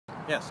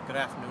Yes, good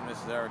afternoon. This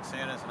is Eric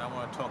Sanders, and I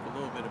want to talk a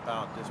little bit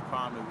about this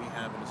problem that we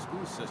have in the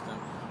school system.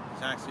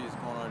 It actually is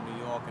going on in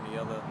New York and the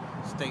other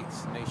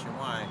states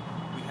nationwide.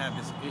 We have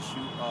this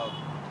issue of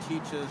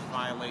teachers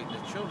violating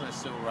the children's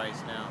civil rights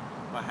now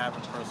by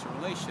having personal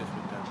relationships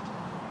with them.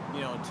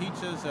 You know,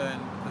 teachers are in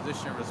a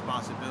position of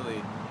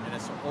responsibility, and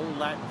it's an old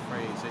Latin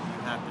phrase that you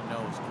have to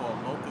know. It's called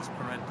locus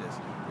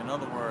parentis. In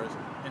other words,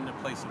 in the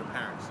place of the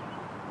parents.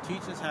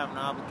 Teachers have an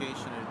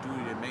obligation and a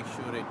duty to make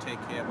sure they take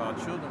care of our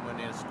children when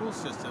they're in the school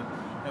system.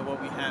 And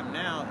what we have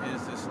now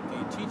is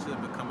the teachers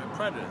are becoming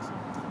predators.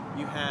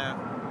 You have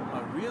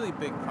a really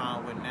big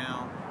problem with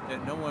now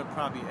that no one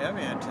probably ever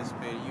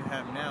anticipated. You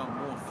have now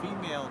more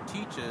female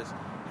teachers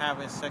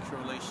having sexual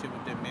relationship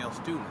with their male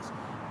students.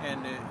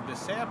 And the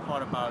sad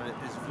part about it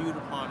is viewed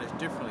upon as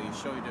differently. It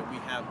shows you that we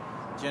have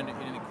gender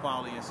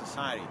inequality in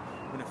society.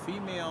 When a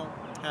female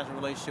has a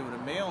relationship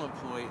with a male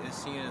employee,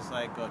 it's seen as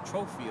like a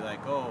trophy,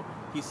 like, oh,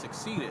 he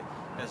succeeded,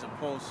 as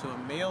opposed to a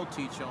male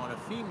teacher on a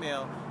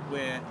female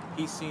where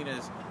he's seen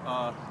as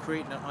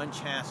creating an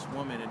unchaste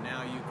woman, and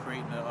now you're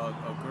creating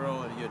a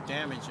girl and you're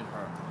damaging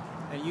her.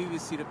 And you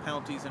see the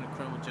penalties in the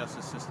criminal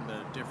justice system that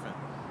are different.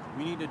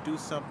 We need to do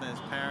something as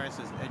parents,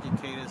 as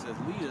educators, as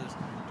leaders,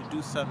 to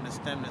do something to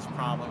stem this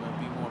problem and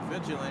be more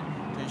vigilant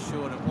to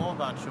ensure that all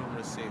of our children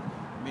are safe,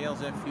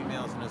 males and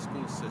females in the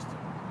school system.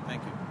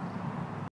 Thank you.